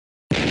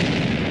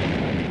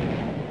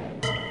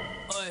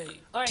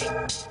Oi,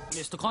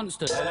 Mr.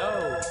 Constant.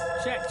 Hello.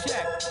 Check.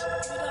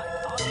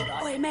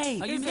 Oi,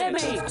 mate. Are you there,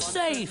 mate?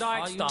 Safe.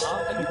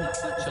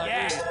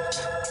 Yeah.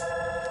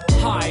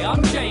 Hi,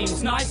 I'm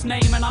James, nice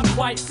name and I'm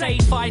quite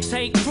safe. I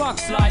take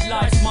drugs like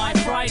life's my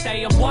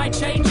Friday. And why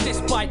change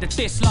despite the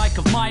dislike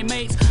of my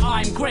mates?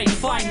 I'm great,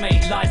 fine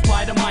mate, life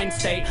by the mind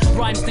state.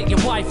 Rhymes that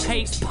your wife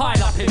hates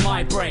pile up in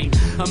my brain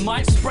and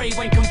might spray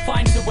when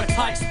confined to a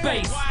tight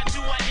space. Why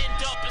do I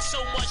end up in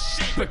so much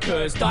shit?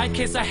 Because dyke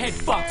is a head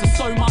fuck to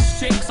so much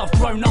chicks. I've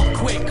grown up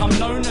quick, I'm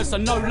known as a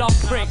no-love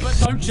prick. But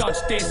don't judge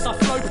this, I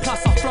flow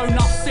plus I've flown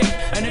up sick.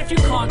 And if you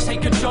can't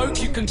take a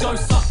joke, you can go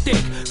suck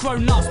dick.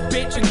 Grown ups,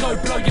 bitch, and go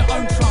blow your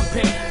own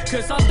trumpet.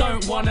 Cause I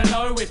don't wanna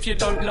know if you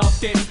don't love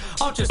this.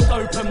 I'll just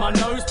open my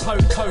nose,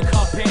 poke coke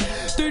up it.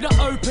 Do the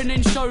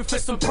opening show for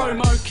some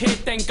promo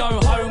kit. Then go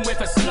home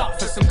with a slut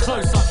for some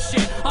close-up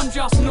shit. I'm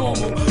just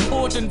normal,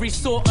 ordinary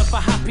sort of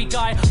a happy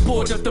guy.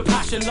 Bored of the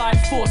passion life,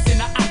 forcing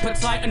an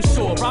appetite. And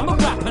sure, I'm a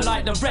rapper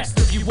like the rest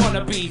of you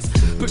wannabes,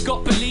 but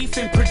got belief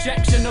in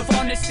projection of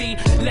honesty.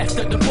 Left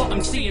at the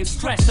bottom seeing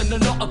stress and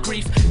a lot of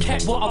grief.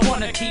 Kept what I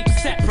wanna keep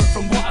separate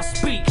from what I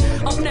speak.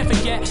 I've never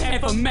yet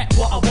ever met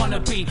what I wanna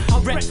be. I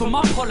rep for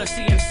my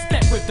policy and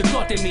step with the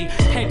God in me.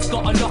 Head's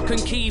got a lock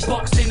and key,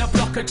 boxed in a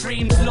block of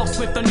dreams. Lost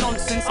with the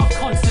nonsense, I've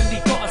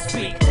constantly gotta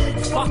speak.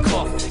 Fuck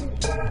off,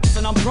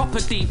 and I'm proper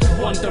deep,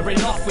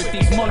 wandering off with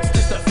these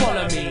monsters that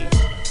follow me.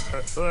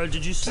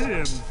 Did you see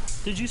him?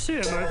 Did you see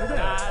him over there?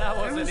 Nah, that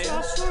wasn't him.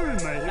 I saw him,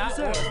 mate. That was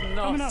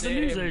not coming out the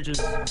him.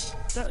 newsagents.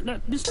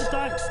 That Mr.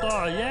 Dyke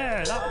Star,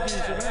 yeah, that was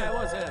him. Yeah, it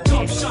was him.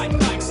 Top shite,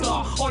 Dyke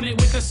Star, on it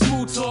with the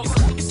small talk.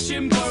 It's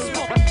Jimbo,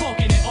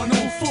 bogging it on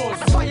all fours.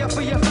 Fire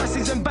for your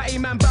fasces and batty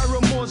man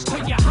barrel moors.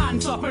 Put your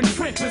hands up and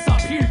trip as I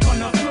puke on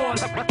the floor.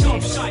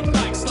 Top shite,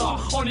 Dyke Star,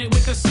 on it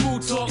with the small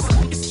talk.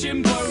 It's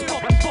Jimbo,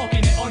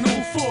 bogging it on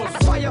all fours.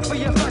 Fire for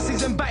your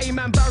fasces and batty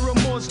man barrel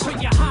moors.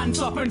 Put your hands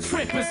up and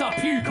trip as I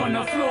puke on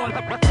the floor.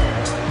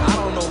 I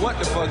don't know what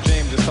the fuck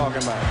James is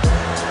talking about.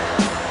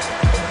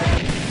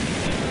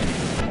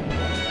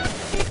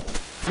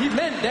 He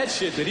meant that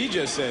shit that he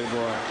just said,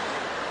 boy.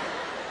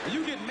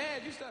 You get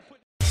mad, you start putting...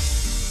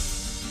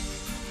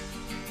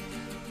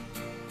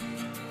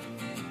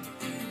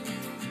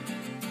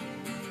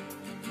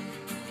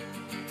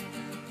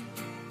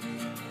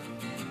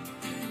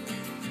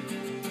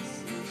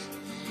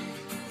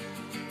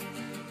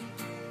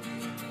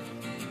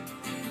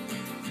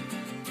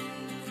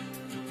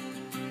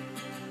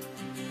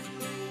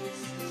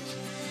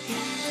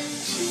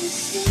 You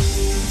see